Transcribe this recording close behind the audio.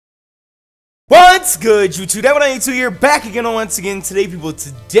What's good, YouTube? That192 here, back again once again today, people.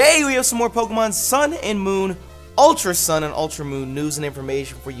 Today we have some more Pokemon Sun and Moon, Ultra Sun and Ultra Moon news and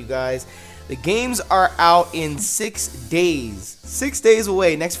information for you guys. The games are out in 6 days. 6 days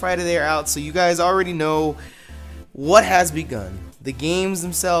away. Next Friday they are out, so you guys already know what has begun. The games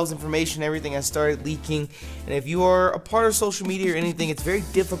themselves, information, everything has started leaking, and if you are a part of social media or anything, it's very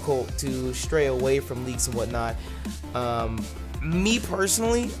difficult to stray away from leaks and whatnot. Me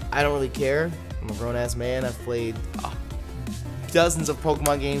personally, I don't really care. I'm a grown-ass man. I've played dozens of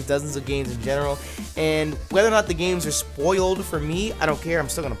Pokemon games, dozens of games in general, and whether or not the games are spoiled for me, I don't care. I'm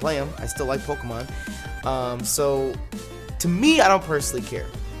still gonna play them. I still like Pokemon. So to me, I don't personally care.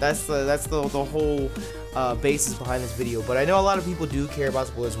 That's the whole basis behind this video. But I know a lot of people do care about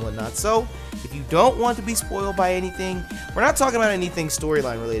spoilers and whatnot. So if you don't want to be spoiled by anything, we're not talking about anything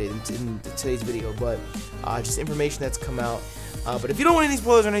storyline related in today's video, but just information that's come out. But if you don't want any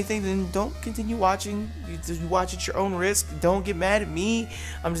spoilers or anything, then don't continue watching. You watch at your own risk. Don't get mad at me.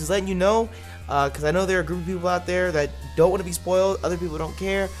 I'm just letting you know, because I know there are a group of people out there that don't want to be spoiled. Other people don't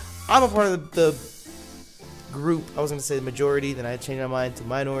care. I'm a part of the group. I was going to say the majority, then I changed my mind to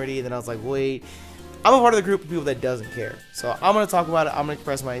minority, and then I was like, wait. I'm a part of the group of people that doesn't care. So I'm going to talk about it. I'm going to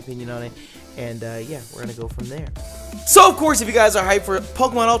express my opinion on it. And yeah, we're going to go from there. So, of course, if you guys are hyped for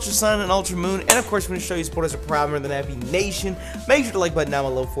Pokemon Ultra Sun and Ultra Moon, and of course, we're going to show you supporters are proud more than happy nation, make sure to like button down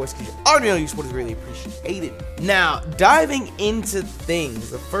below for us, because you already know your support is really appreciated. Now, diving into things,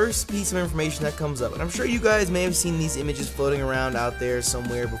 the first piece of information that comes up, and I'm sure you guys may have seen these images floating around out there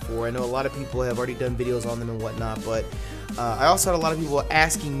somewhere before. I know a lot of people have already done videos on them and whatnot, but I also had a lot of people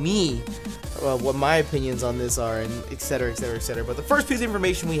asking me what my opinions on this are, and etc, etc, etc. But the first piece of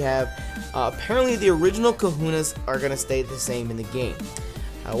information we have, apparently the original Kahunas are going to stay the same in the game.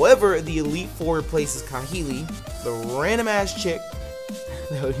 However, the Elite Four replaces Kahili, the random ass chick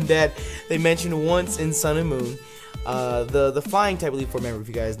that they mentioned once in Sun and Moon, the flying type Elite Four member, if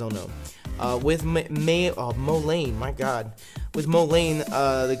you guys don't know, with Molane, my god, with Molane,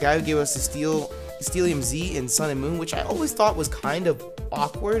 the guy who gave us the Steelium Z in Sun and Moon, which I always thought was kind of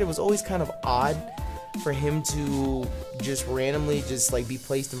awkward. It was always kind of odd for him to just randomly just like be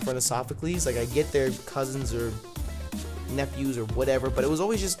placed in front of Sophocles. Like, I get their cousins or nephews or whatever, but it was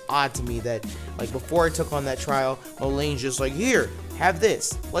always just odd to me that, like, before I took on that trial, Molane's just like, here, have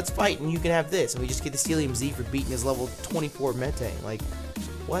this, let's fight and you can have this, and we just get the Steelium Z for beating his level 24 Metang. Like,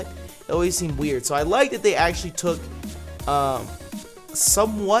 what? It always seemed weird. So I like that they actually took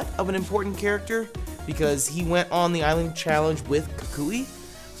somewhat of an important character, because he went on the island challenge with Kukui.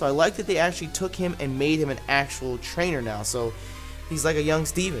 So I like that they actually took him and made him an actual trainer now. So he's like a young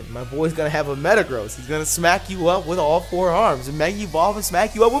Steven. My boy's gonna have a Metagross. He's gonna smack you up with all 4 arms and make you evolve and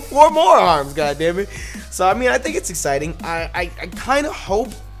smack you up with 4 more arms, god damn it. So I mean, I think it's exciting. I kind of hope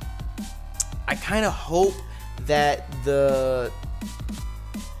that well,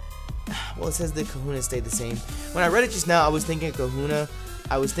 it says the Kahuna stayed the same. When I read it just now, I was thinking Kahuna.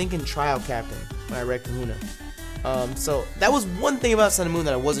 I was thinking Trial Captain when I read Kahuna. So that was one thing about Sun and Moon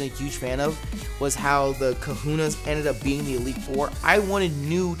that I wasn't a huge fan of, was how the Kahunas ended up being the Elite Four. I wanted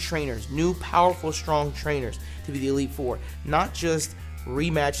new trainers, new powerful, strong trainers to be the Elite Four, not just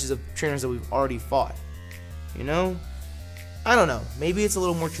rematches of trainers that we've already fought. You know? I don't know. Maybe it's a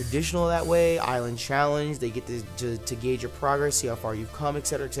little more traditional that way. Island challenge, they get to gauge your progress, see how far you've come,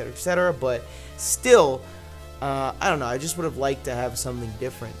 etc, etc, etc. But still, I don't know. I just would have liked to have something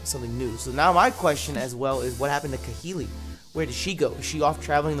different, something new. So now my question as well is, what happened to Kahili? Where did she go? Is she off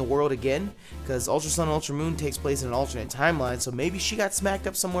traveling the world again? Because Ultra Sun and Ultra Moon takes place in an alternate timeline, so maybe she got smacked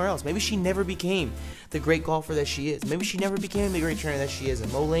up somewhere else. Maybe she never became the great golfer that she is. Maybe she never became the great trainer that she is.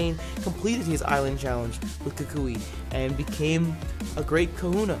 And Molane completed his island challenge with Kukui and became a great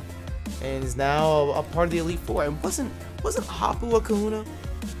Kahuna, and is now a part of the Elite Four. And wasn't Hapu a Kahuna?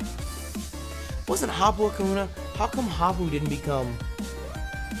 Wasn't Hapu a Kahuna? How come Hapu didn't become...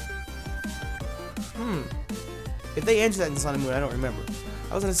 If they answered that in Sun and Moon, I don't remember.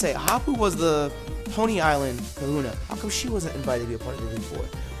 I was going to say, Hapu was the Pony Island Kahuna. How come she wasn't invited to be a part of the Elite Four?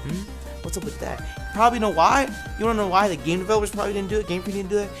 What's up with that? You probably know why. You want to know why? The game developers probably didn't do it. Game Freak didn't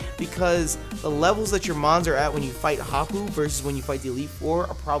do it. Because the levels that your mons are at when you fight Hapu versus when you fight the Elite Four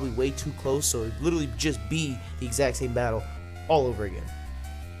are probably way too close. So it literally just be the exact same battle all over again.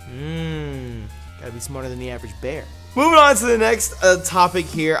 Gotta be smarter than the average bear. Moving on to the next topic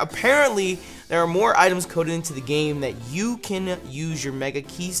here. Apparently, there are more items coded into the game that you can use your Mega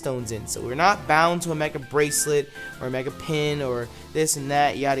Keystones in. So we're not bound to a Mega Bracelet or a Mega Pin or this and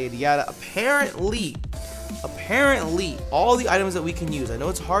that, yada yada yada. Apparently, all the items that we can use, I know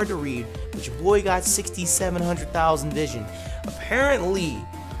it's hard to read, but your boy got 6,700,000 vision. Apparently,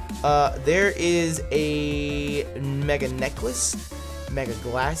 There is a Mega Necklace, Mega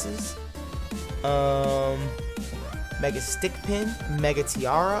Glasses, Mega Stick Pin, Mega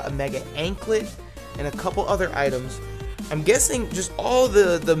Tiara, a Mega Anklet, and a couple other items. I'm guessing just all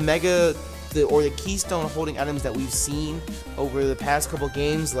the Mega, or the Keystone holding items that we've seen over the past couple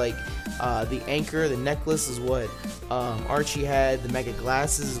games, like the anchor, the necklace is what Archie had, the Mega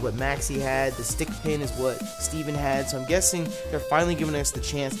Glasses is what Maxie had, the Stick Pin is what Steven had, so I'm guessing they're finally giving us the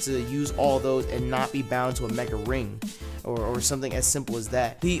chance to use all those and not be bound to a Mega Ring. Or something as simple as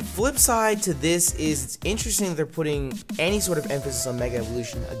that. The flip side to this is it's interesting that they're putting any sort of emphasis on Mega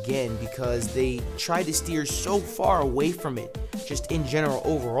Evolution again, because they tried to steer so far away from it, just in general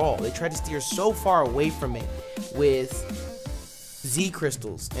overall. They tried to steer so far away from it with Z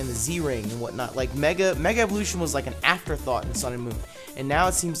Crystals and the Z Ring and whatnot. Like Mega Evolution was like an afterthought in Sun and Moon. And now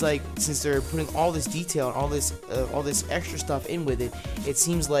it seems like, since they're putting all this detail and all this extra stuff in with it, it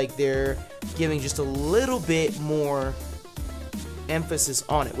seems like they're giving just a little bit more emphasis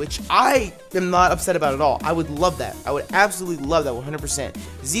on it, which I am not upset about at all. I would love that. I would absolutely love that 100%.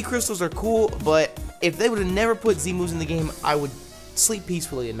 Z Crystals are cool, but if they would have never put Z moves in the game, I would sleep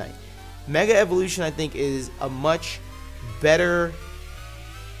peacefully at night. Mega Evolution, I think, is a much better...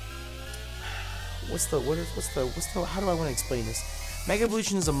 how do I want to explain this? Mega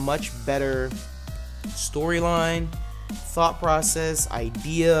Evolution is a much better storyline, thought process,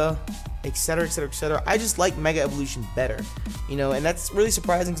 idea, etc, etc, etc. I just like Mega Evolution better, you know, and that's really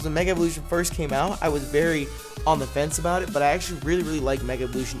surprising, because when Mega Evolution first came out, I was very on the fence about it, but I actually really like Mega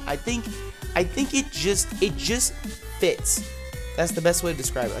Evolution. I think it just fits. That's the best way to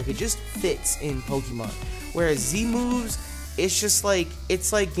describe it. Like, it just fits in Pokemon. Whereas Z moves, it's just like,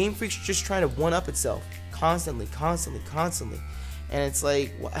 it's like Game Freak's just trying to one up itself constantly, and it's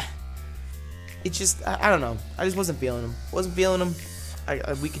like, what? It just, I don't know. I just wasn't feeling them.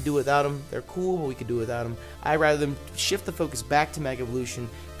 We could do without them. They're cool, but we could do without them. I'd rather them shift the focus back to Mega Evolution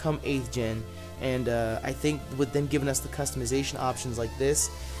come 8th gen, and I think with them giving us the customization options like this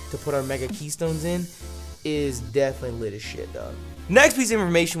to put our Mega Keystones in is definitely lit as shit, dog. Next piece of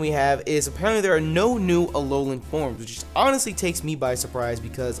information we have is apparently there are no new Alolan forms, which honestly takes me by surprise,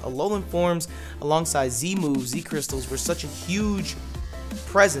 because Alolan forms alongside Z moves, Z crystals, were such a huge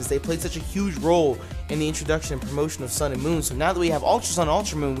presence. They played such a huge role in the introduction and promotion of Sun and Moon. So now that we have Ultra Sun,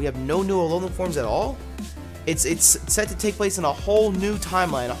 Ultra Moon, we have no new Alolan forms at all. It's set to take place in a whole new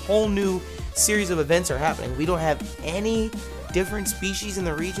timeline. A whole new series of events are happening. We don't have any different species in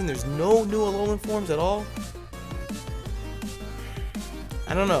the region. There's no new Alolan forms at all.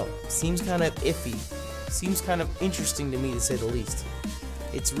 I don't know. Seems kind of iffy. Seems kind of interesting to me, to say the least.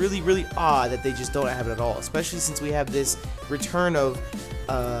 It's really odd that they just don't have it at all, especially since we have this return of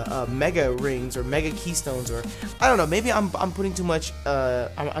Mega Rings or Mega Keystones, or I don't know, maybe I'm putting too much,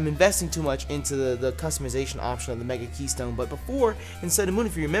 I'm investing too much into the customization option of the Mega Keystone. But before, in Sun and Moon,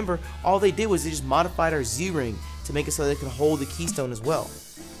 if you remember, all they did was they just modified our Z Ring to make it so they can hold the Keystone as well.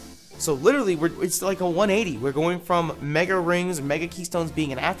 So literally, it's like a 180. We're going from Mega Rings and Mega Keystones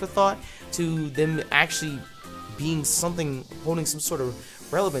being an afterthought to them actually being something, holding some sort of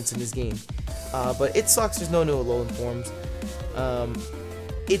relevance in this game. But it sucks there's no new Alolan forms.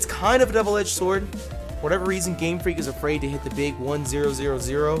 It's kind of a double-edged sword. For whatever reason, Game Freak is afraid to hit the big 1000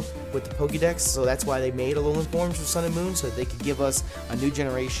 with the Pokédex, so that's why they made Alolan forms for Sun and Moon, so that they could give us a new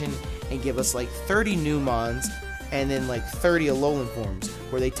generation and give us like 30 new Mons and then like 30 Alolan forms,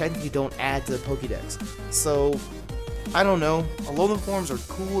 where they technically don't add to the Pokédex. So, I don't know. Alolan forms are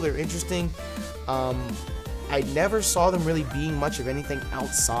cool, they're interesting. I never saw them really being much of anything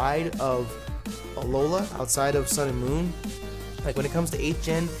outside of Alola, outside of Sun and Moon. Like, when it comes to 8th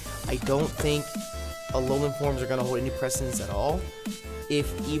gen, I don't think Alolan forms are going to hold any precedence at all,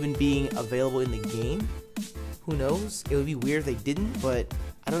 if even being available in the game. Who knows? It would be weird if they didn't, but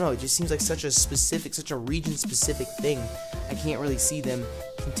I don't know, it just seems like such a region-specific thing. I can't really see them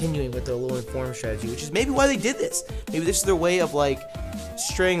continuing with the Alolan form strategy, which is maybe why they did this. Maybe this is their way of, like,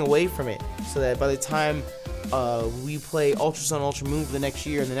 straying away from it, so that by the time we play Ultra Sun, Ultra Moon for the next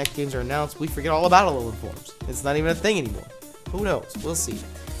year, and the next games are announced, we forget all about Alolan forms. It's not even a thing anymore. Who knows? We'll see.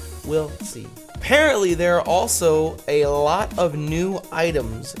 We'll see. Apparently, there are also a lot of new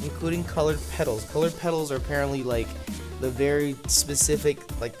items, including colored petals. Colored petals are apparently like the very specific,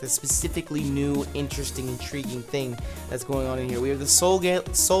 like the specifically new, interesting, intriguing thing that's going on in here. We have the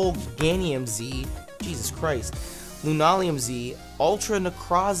Solganium Z, Jesus Christ, Lunalium Z, Ultra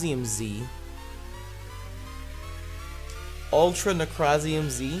Necrosium Z, Ultra Necrosium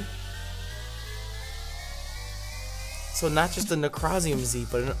Z. So not just a Necrosium Z,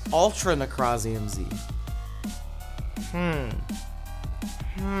 but an Ultra Necrosium Z.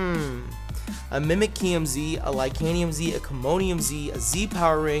 A Mimikinium Z, a Lycanium Z, a Commonium Z, a Z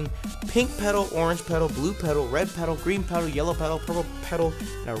Power Ring, pink petal, orange petal, blue petal, red petal, green petal, yellow petal, purple petal,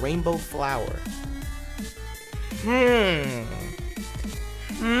 and a rainbow flower. If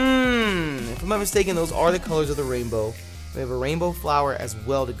I'm not mistaken, those are the colors of the rainbow. We have a rainbow flower as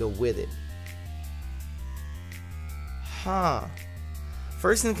well to go with it.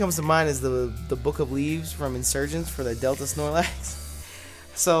 First thing that comes to mind is the Book of Leaves from Insurgents for the Delta Snorlax.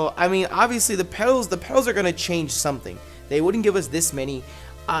 So, I mean, obviously the petals are going to change something. They wouldn't give us this many.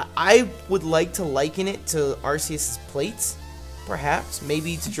 I would like to liken it to Arceus's plates, perhaps.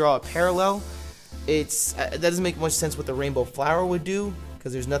 Maybe to draw a parallel. That doesn't make much sense what the rainbow flower would do,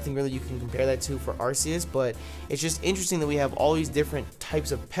 because there's nothing really you can compare that to for Arceus, but it's just interesting that we have all these different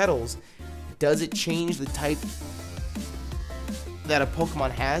types of petals. Does it change the type that a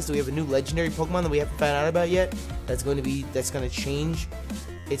Pokemon has? Do we have a new legendary Pokemon that we haven't found out about yet that's going to change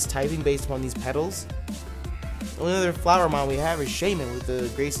its typing based upon these petals? The only other flower mon we have is Shaman with the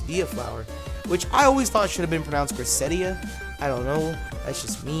Gracidea flower, which I always thought should have been pronounced Gracidea. I don't know, that's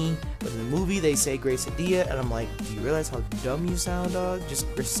just me. But in the movie they say Gracidea, and I'm like, do you realize how dumb you sound, dog? Just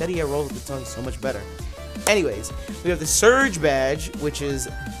Gracidea rolls with the tongue so much better. Anyways, we have the Surge badge, which is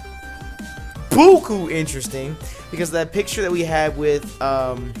buku interesting, because of that picture that we had with,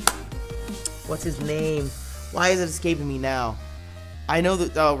 what's his name? Why is it escaping me now? I know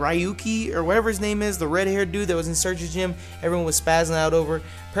that Ryuki, or whatever his name is, the red-haired dude that was in Surge's gym, everyone was spazzing out over.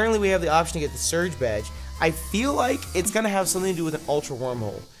 Apparently we have the option to get the Surge badge. I feel like it's going to have something to do with an Ultra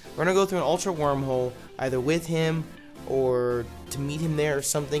Wormhole. We're going to go through an Ultra Wormhole, either with him, or to meet him there or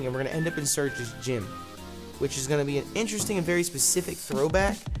something, and we're going to end up in Surge's gym, which is going to be an interesting and very specific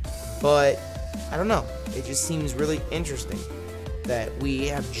throwback, but I don't know. It just seems really interesting that we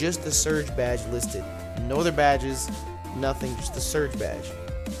have just the Surge badge listed. No other badges, nothing, just the Surge badge.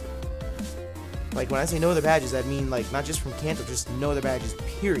 Like, when I say no other badges, I mean, like, not just from Kanto, just no other badges,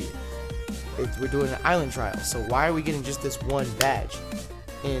 period. We're doing an island trial, so why are we getting just this one badge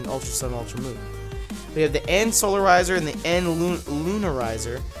in Ultra Sun, Ultra Moon? We have the N Solarizer and the N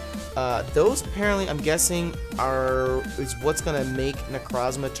Lunarizer. Those apparently, I'm guessing, is what's gonna make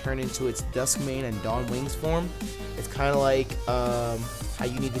Necrozma turn into its Duskmane and Dawn Wings form. It's kind of like how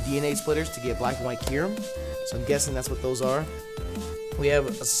you need the DNA splitters to get Black and White Kyurem. So I'm guessing that's what those are. We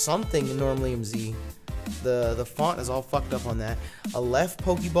have something in Normalium Z. The font is all fucked up on that. A left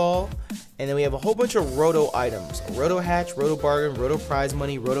Pokeball, and then we have a whole bunch of Roto items. Roto Hatch, Roto Bargain, Roto Prize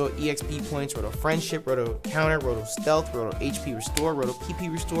Money, Roto EXP Points, Roto Friendship, Roto Counter, Roto Stealth, Roto HP Restore, Roto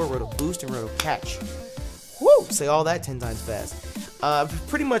PP Restore, Roto Boost, and Roto Catch. Woo! Say all that 10 times fast.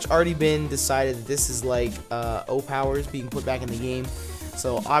 Pretty much already been decided that this is like O-Powers being put back in the game.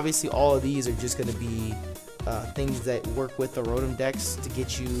 So obviously all of these are just going to be things that work with the Rotom Dex to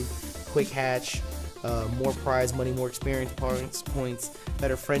get you Quick Hatch, more prize money, more experience points,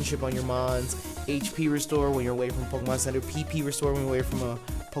 better friendship on your mons, HP restore when you're away from Pokemon Center, PP restore when you're away from a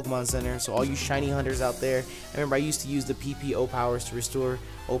Pokemon Center. So all you shiny hunters out there, I remember I used to use the PP O-Powers to restore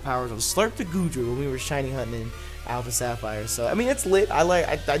O-Powers on Slurp to Goodra when we were shiny hunting in Alpha Sapphire. So I mean, it's lit.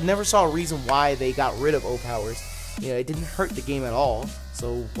 I never saw a reason why they got rid of O-Powers. You know, it didn't hurt the game at all,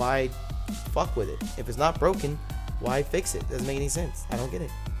 so why fuck with it? If it's not broken, why fix it? Doesn't make any sense. I don't get it.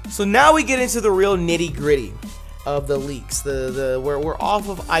 So now we get into the real nitty gritty of the leaks. Where we're off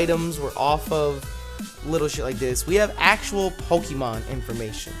of items, we're off of little shit like this. We have actual Pokemon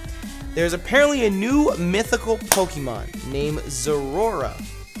information. There's apparently a new mythical Pokemon named Zeraora,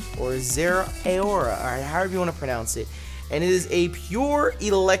 or Zeraora, or however you want to pronounce it. And it is a pure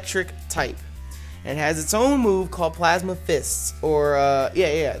electric type. And it has its own move called Plasma Fists, or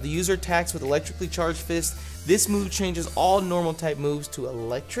the user attacks with electrically charged fists. This move changes all normal type moves to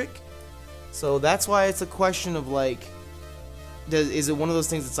electric. So that's why it's a question of like, is it one of those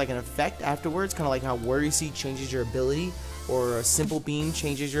things that's like an effect afterwards, kind of like how Worry Seed changes your ability, or a Simple Beam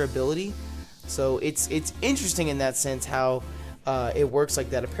changes your ability. So it's interesting in that sense how it works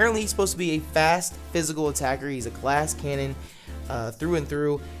like that. Apparently he's supposed to be a fast physical attacker. He's a glass cannon through and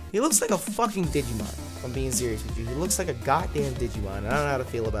through. He looks like a fucking Digimon, if I'm being serious with you. He looks like a goddamn Digimon, and I don't know how to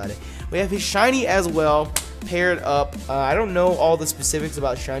feel about it. We have his Shiny as well, paired up. I don't know all the specifics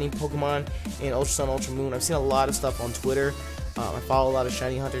about Shiny Pokemon in Ultra Sun, Ultra Moon. I've seen a lot of stuff on Twitter. I follow a lot of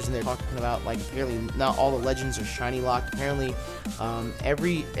Shiny Hunters, and they're talking about, like, apparently not all the legends are Shiny locked. Apparently,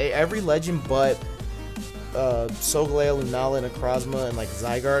 every legend but Solgaleo, Lunala, Necrozma, and like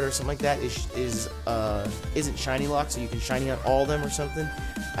Zygarde or something like that isn't shiny locked, so you can shiny hunt all of them or something.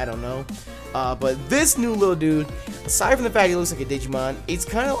 I don't know. But this new little dude, aside from the fact he looks like a Digimon, it's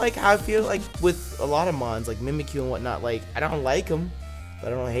kind of like how I feel like with a lot of mons, like Mimikyu and whatnot. Like, I don't like him.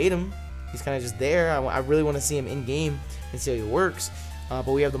 but I don't hate him. He's kind of just there. I really want to see him in game and see how he works. But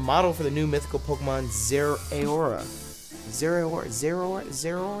we have the model for the new mythical Pokemon Zeraora.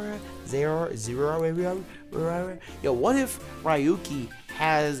 Yo, what if Ryuki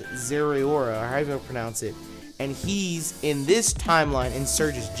has Zeraora, or however you pronounce it, and he's in this timeline in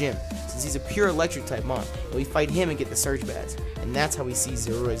Surge's gym, since he's a pure electric type mon, and we fight him and get the Surge badge, and that's how we see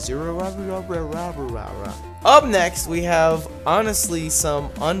Zeraora. Up next, we have honestly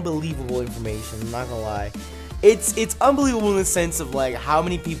some unbelievable information. I'm not gonna lie, it's unbelievable in the sense of like how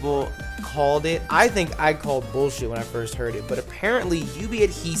many people called it. I think I called bullshit when I first heard it, but apparently UB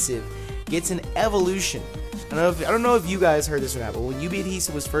Adhesive gets an evolution. I don't know if you guys heard this or not, but when UB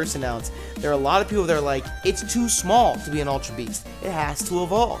Adhesive was first announced, there are a lot of people that are like, it's too small to be an Ultra Beast. It has to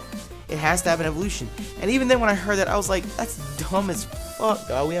evolve. It has to have an evolution. And even then when I heard that, I was like, that's dumb as fuck,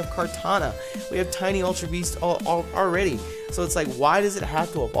 dog. We have Kartana. We have tiny Ultra Beasts already. So it's like, why does it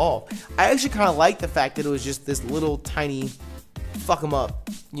have to evolve? I actually kind of like the fact that it was just this little tiny fuck him up.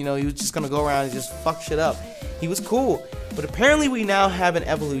 You know, he was just going to go around and just fuck shit up. He was cool. But apparently we now have an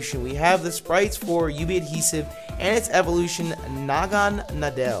evolution. We have the sprites for UB Adhesive and its evolution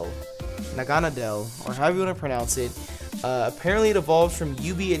Naganadel, or however you want to pronounce it. Apparently it evolves from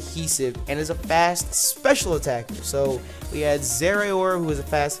UB Adhesive and is a fast special attacker. So we had Zeraora, who is a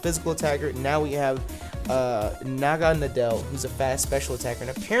fast physical attacker. Now we have Naganadel, who's a fast special attacker.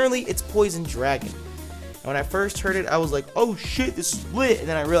 And apparently it's Poison Dragon. And when I first heard it, I was like, oh shit, this is lit. And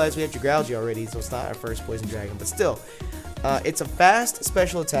then I realized we have Dragalge already, so it's not our first Poison Dragon. But still, it's a fast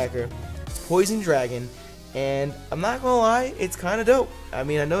special attacker. It's Poison Dragon. And I'm not gonna lie, it's kind of dope. I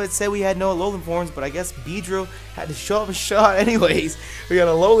mean, I know it said we had no Alolan forms, but I guess Beedrill had to show up and shot anyways. We got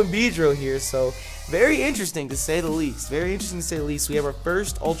a Alolan Beedrill here, so very interesting to say the least. Very interesting to say the least. We have our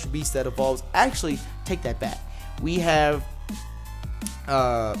first Ultra Beast that evolves. Actually, take that back. We have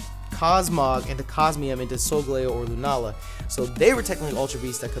Cosmog into Cosmium into Solgaleo or Lunala. So they were technically Ultra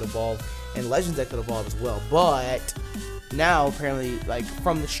Beasts that could evolve and Legends that could evolve as well. But now apparently, like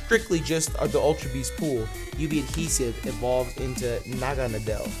from the strictly just the Ultra Beast pool, UB Adhesive evolved into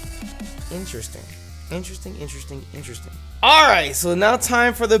Naganadel. Interesting. Alright, so now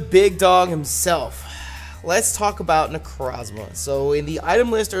time for the big dog himself. Let's talk about Necrozma. So in the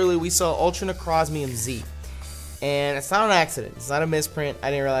item list earlier, we saw Ultra Necrozmium Z. And it's not an accident. It's not a misprint. I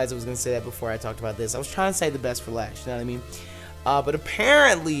didn't realize I was going to say that before I talked about this. I was trying to say the best for last, you know what I mean? But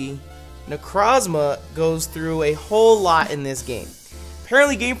apparently, Necrozma goes through a whole lot in this game.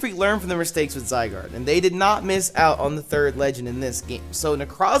 Apparently, Game Freak learned from their mistakes with Zygarde, and they did not miss out on the third legend in this game. So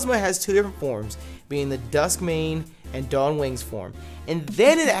Necrozma has two different forms, being the Duskmane and Dawn Wings form. And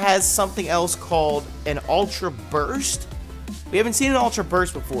then it has something else called an Ultra Burst. We haven't seen an Ultra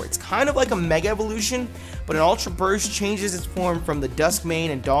Burst before. It's kind of like a Mega Evolution, but an Ultra Burst changes its form from the Duskmane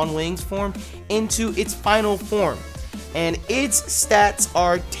and Dawn Wings form into its final form. And its stats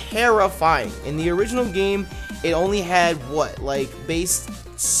are terrifying. In the original game, it only had, what, like base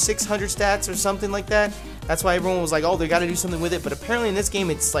 600 stats or something like that? That's why everyone was like, oh, they gotta do something with it. But apparently in this game,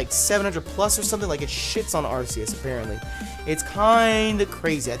 it's like 700 plus or something. Like it shits on Arceus, apparently. It's kinda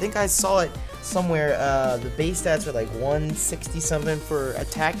crazy. I think I saw it somewhere. The base stats are like 160 something for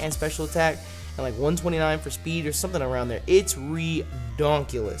attack and special attack, and like 129 for speed or something around there. It's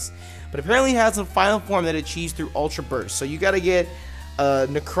redonkulous. But apparently it has a final form that it achieves through Ultra Burst. So you gotta get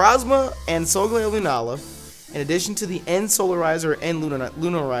Necrozma and Solgaleo Lunala, in addition to the End Solarizer and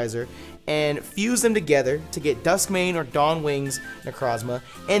Lunarizer, and fuse them together to get Duskmane or Dawn Wings Necrozma.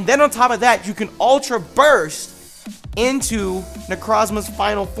 And then on top of that, you can Ultra Burst into Necrozma's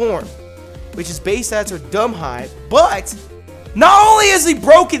final form, which is base stats are dumb high. But not only is he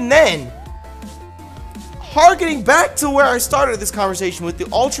broken then, harkening back to where I started this conversation with the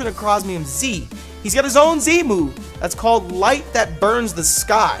Ultra Necrozmium Z, he's got his own Z move that's called Light That Burns the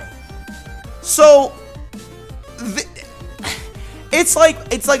Sky. So it's like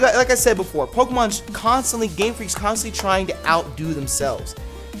I said before, Pokemon's constantly, Game Freak's constantly trying to outdo themselves,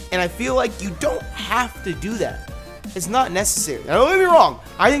 and I feel like you don't have to do that. It's not necessary. Now, don't get me wrong,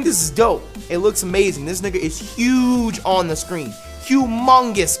 I think this is dope. It looks amazing. This nigga is huge on the screen,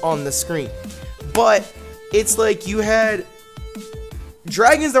 humongous on the screen. But it's like you had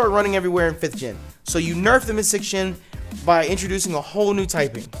dragons that were running everywhere in 5th gen, so you nerfed them in 6th gen by introducing a whole new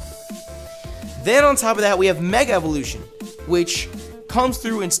typing. Then on top of that, we have Mega Evolution, which comes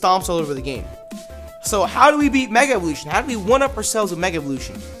through and stomps all over the game. So how do we beat Mega Evolution? How do we one-up ourselves with Mega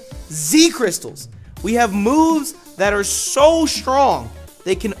Evolution? Z Crystals. We have moves that are so strong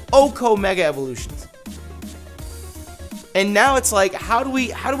they can OHKO Mega Evolutions. And now it's like, how do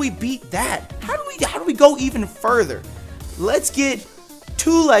we beat that? How do we go even further? Let's get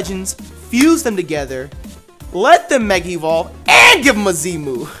 2 legends, fuse them together, let them Mega Evolve, and give them a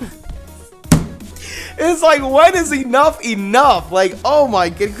Z-Move. It's like, when is enough? Like, oh my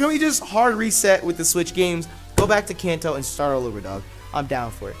god, can we just hard reset with the Switch games, go back to Kanto, and start all over, dog? I'm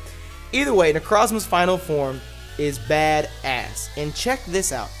down for it. Either way, Necrozma's final form is badass. And check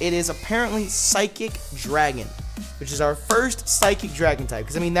this out. It is apparently Psychic Dragon, which is our first Psychic Dragon type.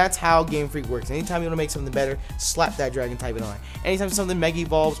 Because, I mean, that's how Game Freak works. Anytime you want to make something better, slap that Dragon typing on it. Anytime something Mega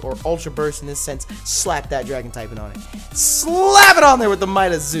Evolves or Ultra Bursts in this sense, slap that Dragon typing on it. Slap it on there with the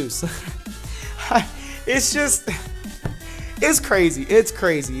might of Zeus. It's just... It's crazy. It's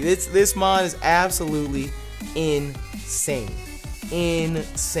crazy. This mod is absolutely insane.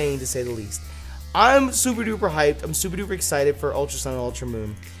 Insane, to say the least. I'm super duper hyped. I'm super duper excited for Ultra Sun and Ultra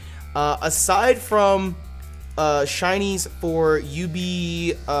Moon. Aside from shinies for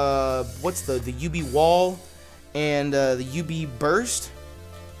UB, what's the UB Wall and the UB Burst,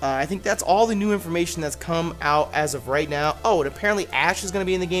 I think that's all the new information that's come out as of right now. Oh, and apparently Ash is going to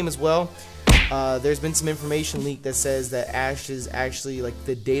be in the game as well. There's been some information leaked that says that Ash is actually, like,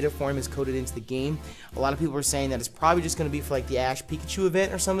 the data form is coded into the game. A lot of people are saying that it's probably just going to be for, like, the Ash Pikachu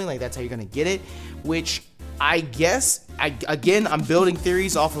event or something. Like, that's how you're going to get it. Which, I guess, again, I'm building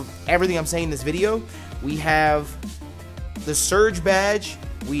theories off of everything I'm saying in this video. We have the Surge badge.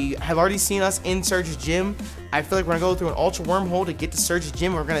 We have already seen us in Surge's gym. I feel like we're going to go through an Ultra Wormhole to get to Surge's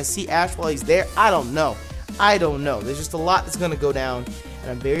gym. We're going to see Ash while he's there. I don't know. There's just a lot that's going to go down. And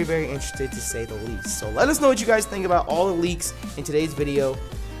I'm very, very interested, to say the least. So let us know what you guys think about all the leaks in today's video.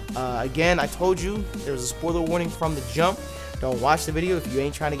 Again, I told you there was a spoiler warning from the jump. Don't watch the video if you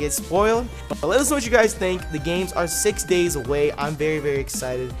ain't trying to get spoiled. But let us know what you guys think. The games are 6 days away. I'm very, very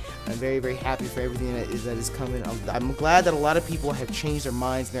excited. I'm very, very happy for everything that is coming. I'm glad that a lot of people have changed their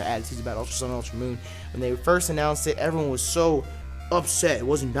minds and their attitudes about Ultra Sun and Ultra Moon. When they first announced it, everyone was so upset it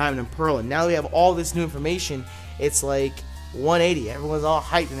wasn't Diamond and Pearl. And now we have all this new information. It's like 180. Everyone's all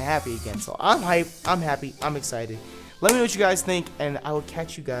hyped and happy again. So I'm hyped, I'm happy, I'm excited. Let me know what you guys think, and I will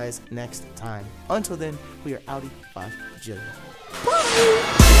catch you guys next time. Until then, we are outie 5 Jillian.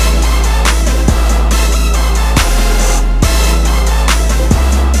 Bye!